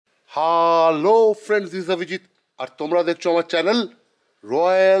Hello friends, this is Abhijit আর তোমরা দেখছো আমার চ্যানেল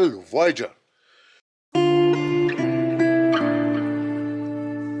রয়্যাল ভয়েজার।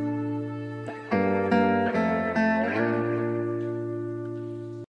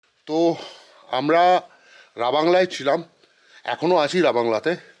 তো আমরা রাবাংলায় ছিলাম, এখনও আছি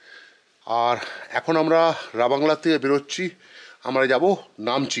রাবাংলাতে। আর এখন আমরা রাবাংলা থেকে বেরোচ্ছি, আমরা যাব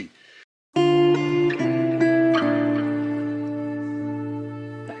নামচি।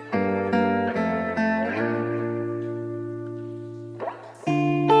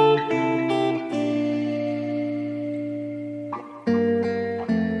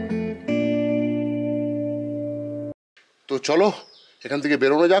 তো চলো এখান থেকে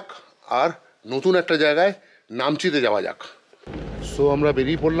বেরোনো যাক আর নতুন একটা জায়গায় নামচিতে যাওয়া যাক। সো আমরা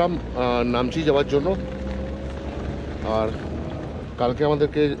বেরিয়ে পড়লাম নামচি যাওয়ার জন্য। আর কালকে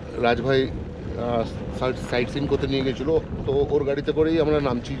আমাদেরকে রাজভাই সাইট সিন করতে নিয়ে গেছিলো, তো ওর গাড়িতে করেই আমরা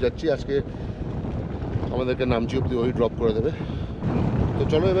নামচি যাচ্ছি। আজকে আমাদেরকে নামচি অব্দি ওই ড্রপ করে দেবে। তো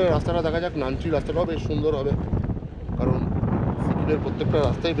চলো এবার রাস্তাটা দেখা যাক। নামচি রাস্তাটাও বেশ সুন্দর হবে, কারণ সিকিমের প্রত্যেকটা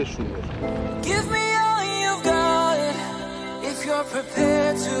রাস্তাই বেশ সুন্দর। If you're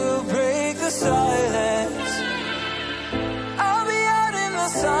prepared to break the silence, I'll be out in the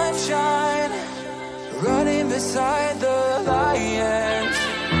sunshine, running beside the lions.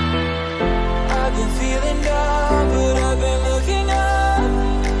 I've been feeling down, but I've been looking up,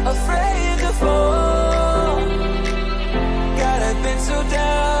 afraid to fall. God, I've been so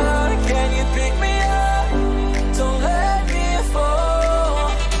down, can you pick me up? Don't let me fall.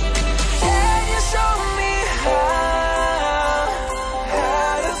 Can you show me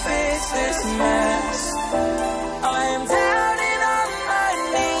this mess? I am down and on my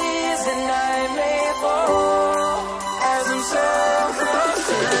knees, and I may fall as I'm so close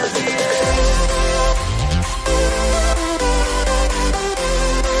to the edge.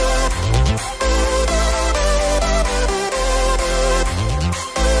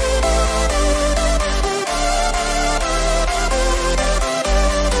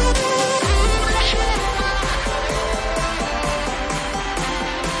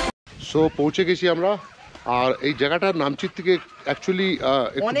 So পৌঁছে গেছি আমরা। আর এই জায়গাটা নামচির থেকে actually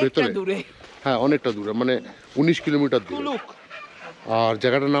একটু ভেতরে, হ্যাঁ অনেকটা দূরে, মানে 19 কিলোমিটার দূরে। আর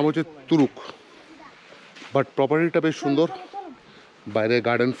জায়গাটার নাম হচ্ছে তুরুক। বাট প্রপার্টিটা বেশ সুন্দর, বাইরে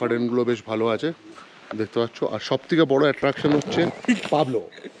গার্ডেন ফার্ডেনগুলো বেশ ভালো আছে দেখতে পাচ্ছ। আর সব থেকে বড় অ্যাট্রাকশন হচ্ছে পাবলো।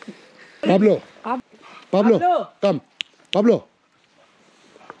 পাবলো পাবলো কাম পাবলো।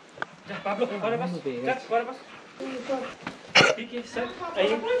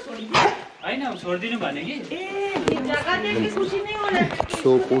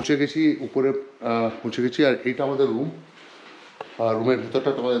 তো পৌঁছে গেছি, উপরে পৌঁছে গেছি। আর এইটা আমাদের রুম, আর রুমের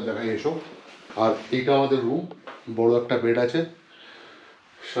ভিতরটা তোমাদের দেখাই এসো। আর এইটা আমাদের রুম, বড় একটা বেড আছে,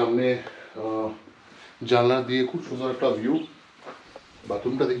 সামনে জানলা দিয়ে খুব সুন্দর একটা ভিউ।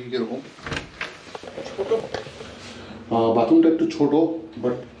 বাথরুমটা দেখি কিরকম, বাথরুমটা একটু ছোট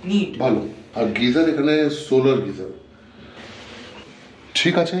বাট ভালো। আর গিজার এখানে সোলার গিজার,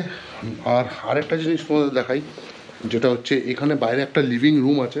 ঠিক আছে। আর আরেকটা জিনিস তোমাদের দেখাই, যেটা হচ্ছে এখানে বাইরে একটা লিভিং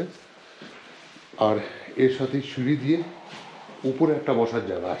রুম আছে, আর এর সাথে সিঁড়ি দিয়ে উপরে একটা বসার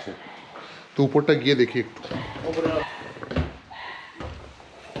জায়গা আছে। তো উপরটা গিয়ে দেখি একটু।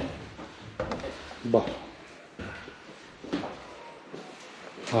 বাহ,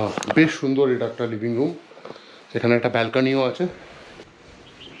 হ্যাঁ বেশ সুন্দর। এটা একটা লিভিং রুম, এখানে একটা ব্যালকনিও আছে।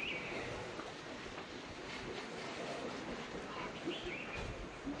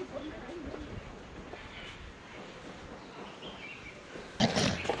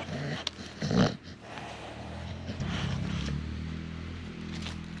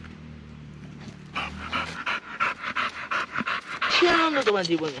 আনন্দ তোমার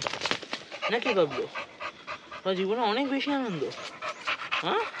জীবনে নাকি পাবলো? তোমার জীবনে অনেক বেশি আনন্দ,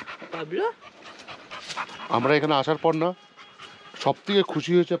 হ্যাঁ পাবলো? আমরা এখানে আসার পর না সব থেকে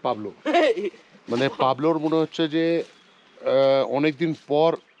খুশি হয়েছে পাবলো। মানে পাবলোর মনে হচ্ছে যে অনেকদিন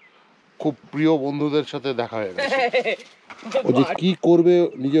পর খুব প্রিয় বন্ধুদের সাথে দেখা হয়ে গেছে। ও যে কি করবে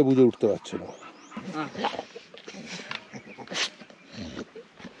নিজে বুঝে উঠতে পারছে না।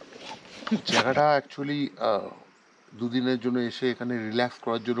 জায়গাটা অ্যাকচুয়ালি দুদিনের জন্য এসে এখানে রিল্যাক্স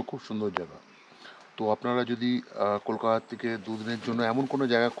করার জন্য খুব সুন্দর জায়গা। তো আপনারা যদি কলকাতা থেকে দুদিনের জন্য এমন কোনো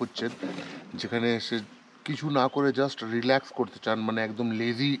জায়গা খুঁজছেন যেখানে এসে কিছু না করে জাস্ট রিল্যাক্স করতে চান, মানে একদম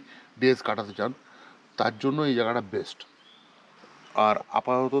লেজি ডেজ কাটাতে চান, তার জন্য এই জায়গাটা বেস্ট। আর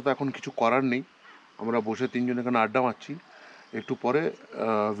আপাতত তো এখন কিছু করার নেই, আমরা বসে তিনজন এখানে আড্ডা মারছি। একটু পরে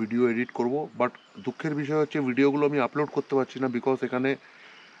ভিডিও এডিট করব। বাট দুঃখের বিষয় হচ্ছে ভিডিওগুলো আমি আপলোড করতে পারছি না, বিকজ এখানে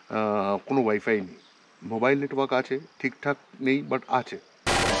কোনো ওয়াইফাই নেই। মোবাইল নেটওয়ার্ক আছে, ঠিকঠাক নেই, বাট আছে।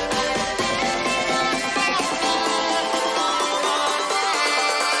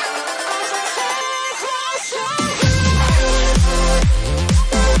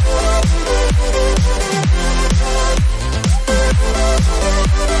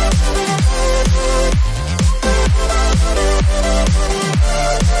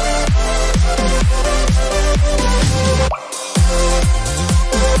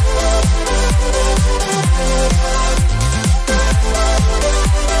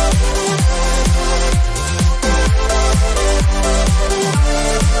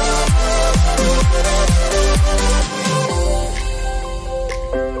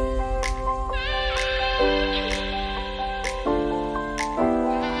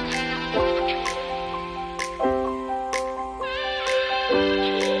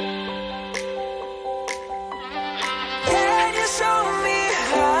 Can you show me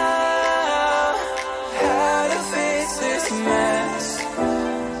how to fix this mess?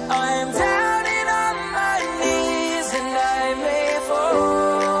 I am down and on my knees and I may fall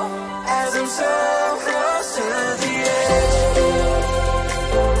as I'm so close to the edge.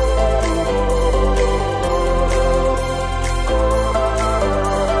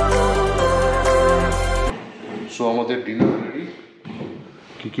 So আমাদের dinner ready.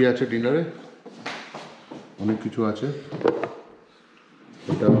 কী কী আছে ডিনারে? অনেক কিছু আছে।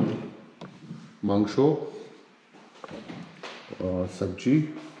 এটা মাংস, সবজি,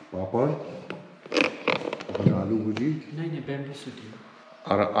 পাপড়, আলু ভুজি,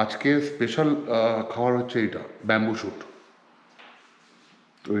 আর আজকে স্পেশাল খাবার হচ্ছে এটা ব্যাম্বু শুট।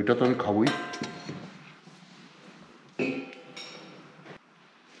 তো এটা তো আমি খাবই।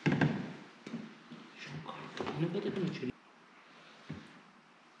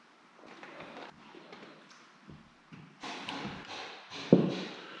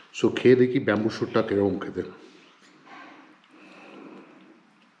 সো খেয়ে দেখি ব্যাম্বু শুটটা কিরকম খেতে।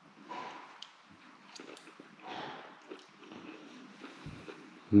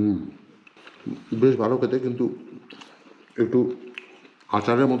 বেশ ভালো খেতে, কিন্তু একটু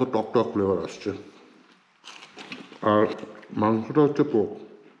আচারের মতো টক টক ফ্লেভার আসছে। আর মাংসটা হচ্ছে পোক।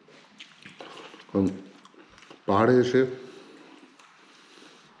 পাহাড়ে এসে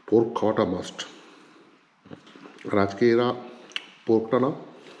পোর্ক খাওয়াটা মাস্ট। আর আজকে এরা পোর্কটা না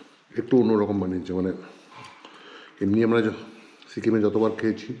একটু অন্যরকম বানিয়েছে। মানে এমনি আমরা সিকিমে যতবার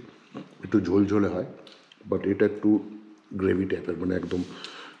খেয়েছি একটু ঝোল ঝোলে হয়, বাট এটা একটু গ্রেভি টাইপের, মানে একদম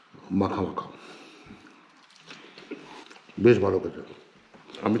মাখা মাখা। বেশ ভালো খেতে।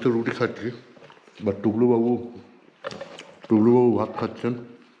 আমি তো রুটি খাচ্ছি, বাট টুকলুবাবু ভাত খাচ্ছেন।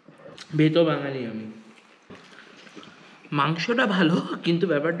 বেতো বাঙালি আমি। মাংসটা ভালো, কিন্তু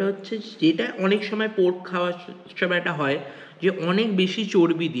ব্যাপারটা হচ্ছে যেটা অনেক সময় পোর্ক খাওয়ার সময়টা হয় যে অনেক বেশি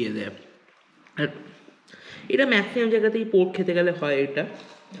চর্বি দিয়ে দেয়। আর এটা ম্যাক্সিমাম জায়গাতেই পোর্ক খেতে গেলে হয় এটা।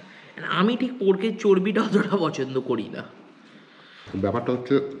 আমি ঠিক পোর্কের চর্বিটা অতটা পছন্দ করি না। ব্যাপারটা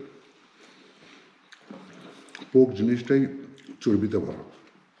হচ্ছে পোর্ক জিনিসটাই চর্বিতে ভরা।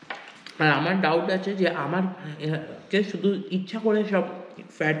 আর আমার ডাউট আছে যে আমার শুধু ইচ্ছা করে সব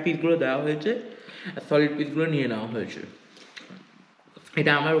ফ্যাট পিসগুলো দেওয়া হয়েছে আর সলিড পিসগুলো নিয়ে নেওয়া হয়েছে।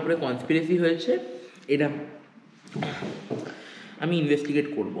 এটা আমার উপরে কনস্পিরেসি হয়েছে, এটা আমি ইনভেস্টিগেট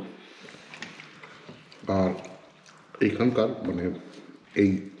করব। আর এইখানকার মানে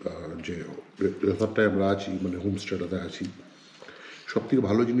এই যে রেসর্টটায় আমরা আছি, মানে হোমস্টেটাতে আছি, সব থেকে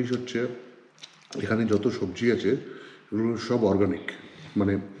ভালো জিনিস হচ্ছে এখানে যত সবজি আছে এগুলো সব অর্গানিক।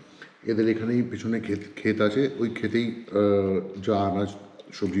 মানে এদের এখানেই পেছনে ক্ষেত আছে, ওই ক্ষেতেই যা আনাজ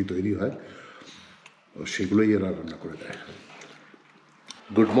সবজি তৈরি হয় সেগুলোই এরা রান্না করে দেয়।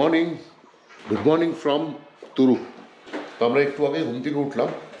 Good morning from তুরু। তো আমরা একটু আগে ঘুম থেকে উঠলাম,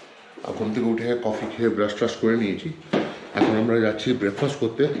 আর ঘুম থেকে উঠে কফি খেয়ে ব্রাশ ট্রাশ করে নিয়েছি। এখন আমরা যাচ্ছি ব্রেকফাস্ট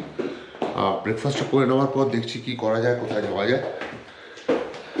করতে। ব্রেকফাস্টটা করে নেওয়ার পর দেখছি কি করা যায়, কোথায় যাওয়া যায়।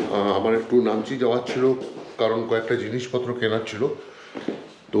 আমার একটু নামচি যাওয়ার ছিল, কারণ কয়েকটা জিনিসপত্র কেনার ছিল।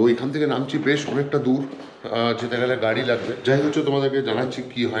 তো এখান থেকে নামচি বেশ অনেকটা দূর, যেতে গেলে গাড়ি লাগবে। যাই হচ্ছে তোমাদেরকে জানাচ্ছি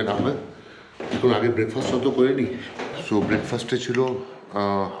কি হয় না হয়। এখন আগে ব্রেকফাস্ট তো করে নিই। সো ব্রেকফাস্টে ছিল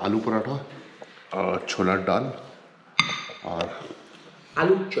আলু পরাঠা, ছোলার ডাল আর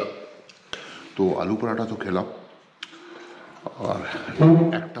আলুর চপ। তো আলু পরাঠা তো খেলাম, আর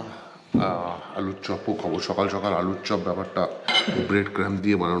একটা আলুর চপও খাবো। সকাল সকাল আলুর চপ, ব্যাপারটা ব্রেড ক্র্যাম্প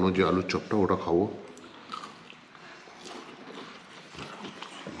দিয়ে বানানো যে আলুর চপটা, ওটা খাবো।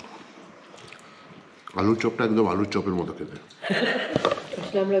 আলুর চপটা একদম আলুর চপের মতো খেতে।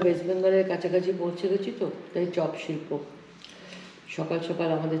 আসলে আমরা ওয়েস্ট বেঙ্গলের কাছাকাছি পৌঁছে গেছি, তো তাই চপ শিল্প সকাল সকাল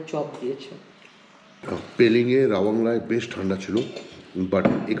আমাদের চপ দিয়েছে। পেলিংয়ে রাওয়াংলায় বেশ ঠান্ডা ছিল, বাট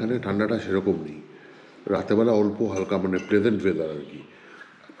এখানে ঠান্ডাটা সেরকম নেই। রাতেবেলা অল্প হালকা, মানে প্লেজেন্ট ওয়েদার আর কি।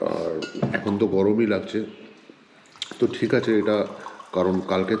 এখন তো গরমই লাগছে, তো ঠিক আছে এটা, কারণ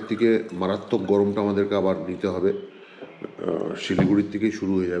কালকের থেকে মারাত্মক গরমটা আমাদেরকে আবার নিতে হবে। শিলিগুড়ির থেকেই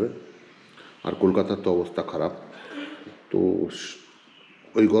শুরু হয়ে যাবে, আর কলকাতার তো অবস্থা খারাপ। তো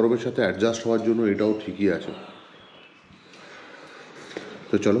ওই গরমের সাথে অ্যাডজাস্ট হওয়ার জন্য এটাও ঠিকই আছে।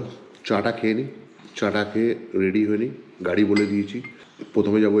 তো চলো চাটা খেয়ে নিই, চাটা খেয়ে রেডি হয়ে নিই। গাড়ি বলে দিয়েছি,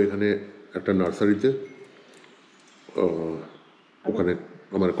 প্রথমে যাব এখানে একটা নার্সারিতে, ওখানে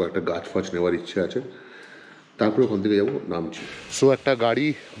আমার কয়েকটা গাছ ফাছ নেওয়ার ইচ্ছে আছে, তারপরে ওখান থেকে যাবো নামচি। সো একটা গাড়ি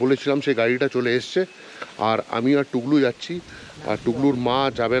বলেছিলাম, সেই গাড়িটা চলে এসছে, আর আমি আর টুগলু যাচ্ছি। আর টুগলুর মা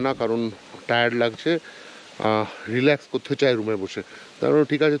যাবে না, কারণ টায়ার্ড লাগছে, রিল্যাক্স করতে চায় রুমে বসে। তারপরে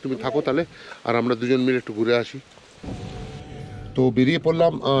ঠিক আছে তুমি থাকো তাহলে, আর আমরা দুজন মিলে একটু ঘুরে আসি। তো বেরিয়ে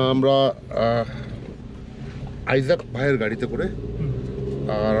পড়লাম আমরা আইজাক ভাইয়ের গাড়িতে করে,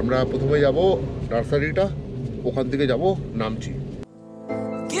 আর আমরা প্রথমে যাব নার্সারিটা, ওখান থেকে যাব Namchi.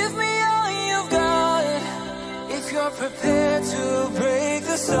 Give me all you've got if you're prepared to break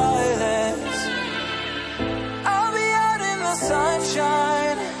the silence. I'll be out in the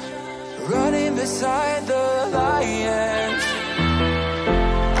sunshine, running beside the lions.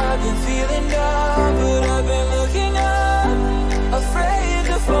 I've been feeling down, but I've been looking up, afraid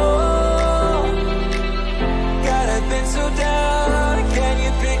to fall. God, I've been so down, can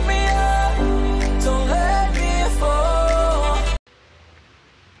you pick me up? Don't let me fall.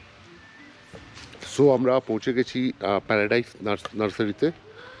 So আমরা পৌঁছে গেছি paradise নার্সারিতে।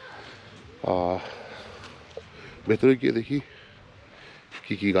 ভেতরে গিয়ে দেখি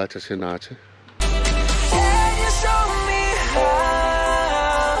কি কি গাছ আছে না আছে। Can you show me how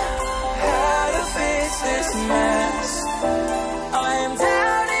to fix this mess? I am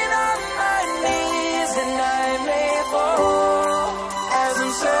down and on my knees and I may fall as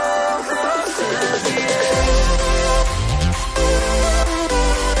I'm so close to the edge.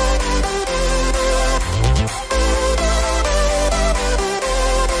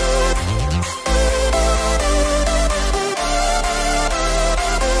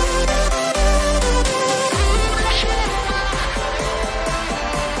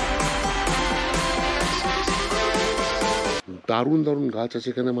 দারুণ দারুণ গাছ আছে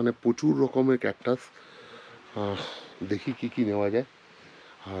এখানে, মানে প্রচুর রকমের ক্যাকটাস। দেখি কি কি নেওয়া যায়,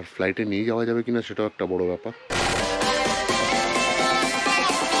 আর ফ্লাইটে নিয়ে যাওয়া যাবে কিনা সেটাও একটা বড় ব্যাপার।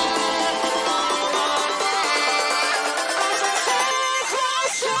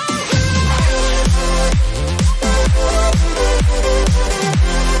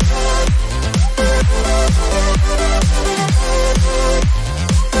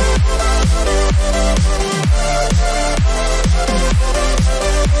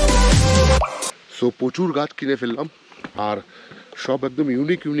 সো প্রচুর গাছ কিনে ফেললাম, আর সব একদম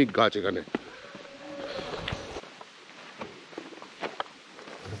ইউনিক ইউনিক গাছ এখানে।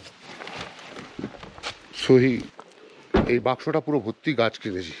 সো এই বাক্সটা পুরো ভর্তি গাছ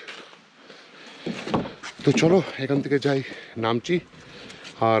কিনেছি। তো চলো এখান থেকে যাই নামচি।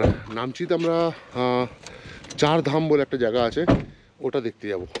 আর নামচিতে আমরা চার ধাম বলে একটা জায়গা আছে, ওটা দেখতে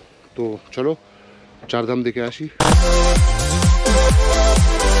যাব। তো চলো চার ধাম দেখে আসি।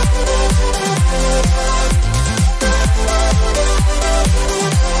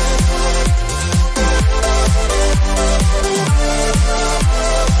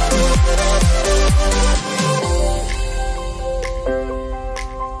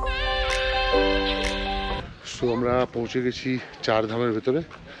 তো আমরা পৌঁছে গেছি চার ধামের ভেতরে,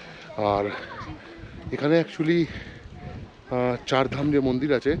 আর এখানে অ্যাকচুয়ালি চার ধাম যে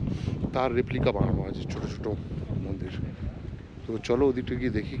মন্দির আছে তার রেপ্লিকা বানানো আছে, ছোট ছোট মন্দির। তো চলো ওদিকটা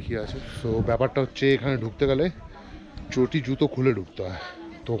গিয়ে দেখি কি আছে। তো ব্যাপারটা হচ্ছে এখানে ঢুকতে গেলে চটি জুতো খুলে ঢুকতে হয়।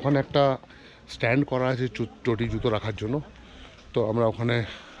 তো ওখানে একটা স্ট্যান্ড করা আছে চটি জুতো রাখার জন্য, তো আমরা ওখানে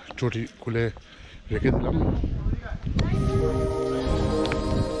চটি খুলে রেখে দিলাম।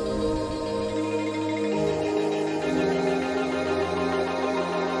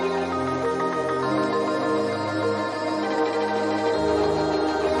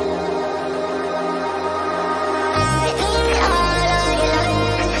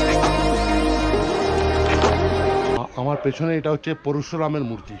 আমার পেছনে এটা হচ্ছে পরশুরামের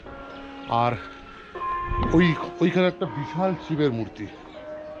মূর্তি, আর ওইখানে একটা বিশাল শিবের মূর্তি।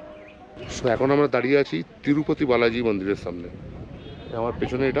 এখন আমরা দাঁড়িয়ে আছি তিরুপতি বালাজি মন্দিরের সামনে। আমার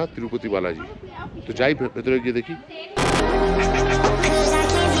পেছনে এটা তিরুপতি বালাজি। তো যাই ভেতরে গিয়ে দেখি।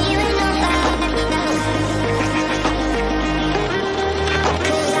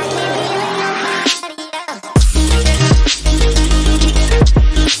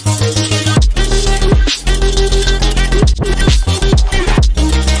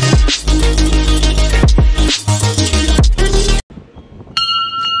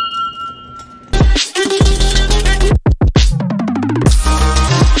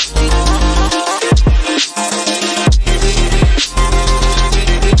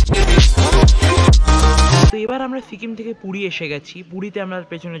 পুরী এসে গেছি। পুরীতে আমরা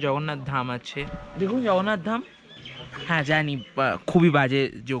পেছনে জগন্নাথ ধাম আছে, দেখুন জগন্নাথ ধাম। হ্যাঁ জানি, খুবই বাজে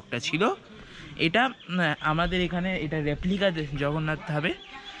জোকটা ছিল এটা। আমাদের এখানে এটা রেপ্লিকা জগন্নাথ ধামে,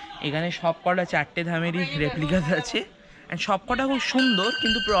 এখানে সব কটা 4টে ধামেরই রেপ্লিকাস আছে, অ্যান্ড সব কটা খুব সুন্দর।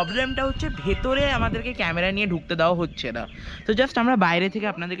 কিন্তু প্রবলেমটা হচ্ছে ভেতরে আমাদেরকে ক্যামেরা নিয়ে ঢুকতে দেওয়া হচ্ছে না। তো জাস্ট আমরা বাইরে থেকে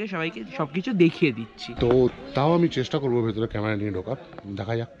আপনাদেরকে সবাইকে সব কিছু দেখিয়ে দিচ্ছি। তো তাও আমি চেষ্টা করবো ভেতরে ক্যামেরা নিয়ে ঢোকার,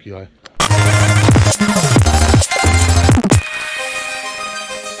 দেখা যাক কী হয়।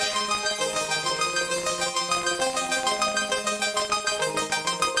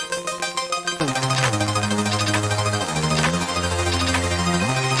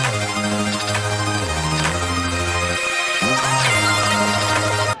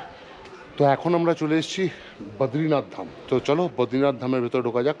 তো এখন আমরা চলে এসেছি বদ্রীনাথ ধাম। তো চলো বদ্রীনাথ ধামের ভেতরে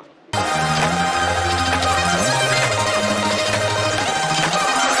ঢোকা যাক।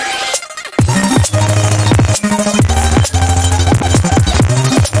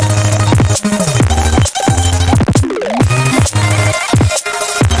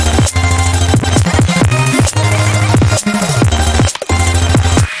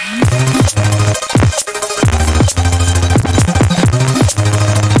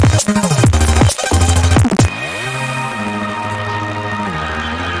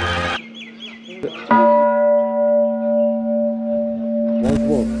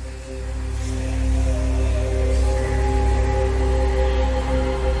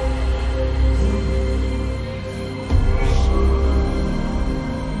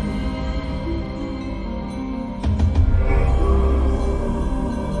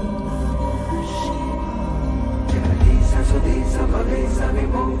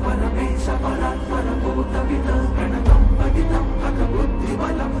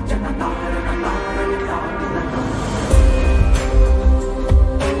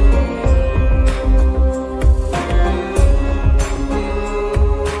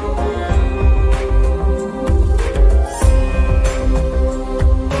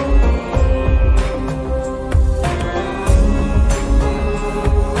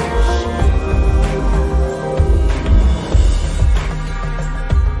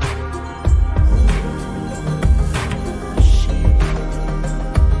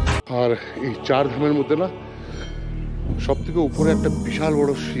 আর এই 4 ধামের মধ্যে না সব থেকে উপরে একটা বিশাল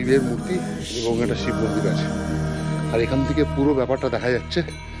বড় শিবের মূর্তি এবং একটা শিব মন্দির আছে। আর এখান থেকে পুরো ব্যাপারটা দেখা যাচ্ছে,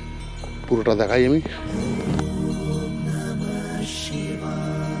 পুরোটা দেখাই আমি।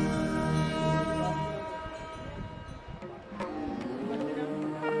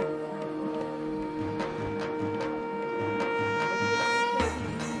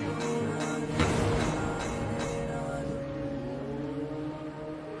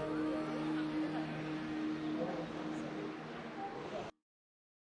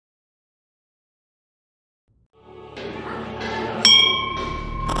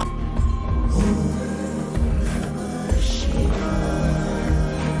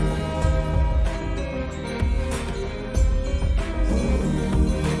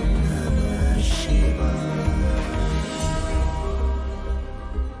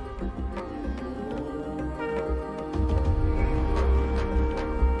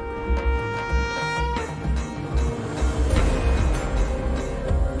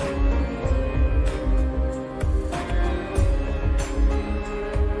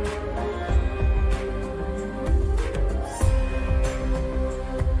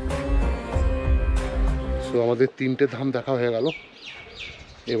 তো আমাদের 3টে ধাম দেখা হয়ে গেল,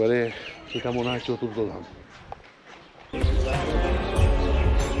 এবারে এটা মনে হয় 4র্থ ধাম।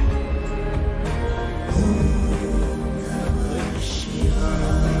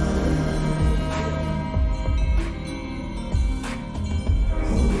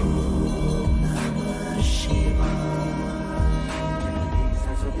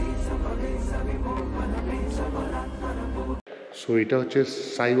 সো এটা হচ্ছে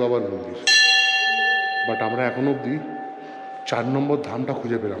সাই বাবার মন্দির, বাট আমরা এখনো অবধি 4 নম্বর ধামটা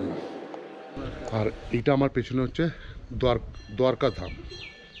খুঁজে পেলাম না। আর এইটা আমার পেছনে হচ্ছে দ্বারকা ধাম।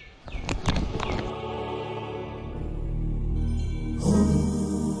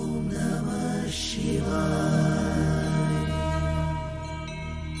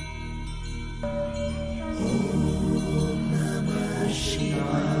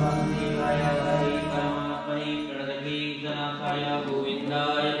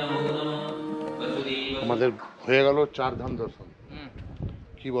 আমাদের হয়ে গেল 4 ধাম দর্শন,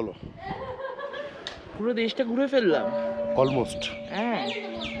 কি বলো? পুরো দেশটা ঘুরে ফেললাম অলমোস্ট। হ্যাঁ,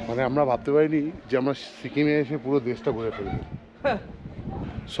 মানে আমরা ভাবতে পারিনি যে আমরা সিকিমে এসে পুরো দেশটা ঘুরে ফেলব।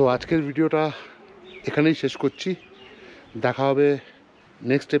 সো আজকের ভিডিওটা এখানেই শেষ করছি, দেখা হবে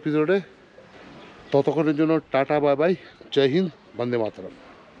নেক্সট এপিসোডে। ততক্ষণের জন্য টাটা বাই বাই, জয় হিন্দ, বন্দে মাতরম।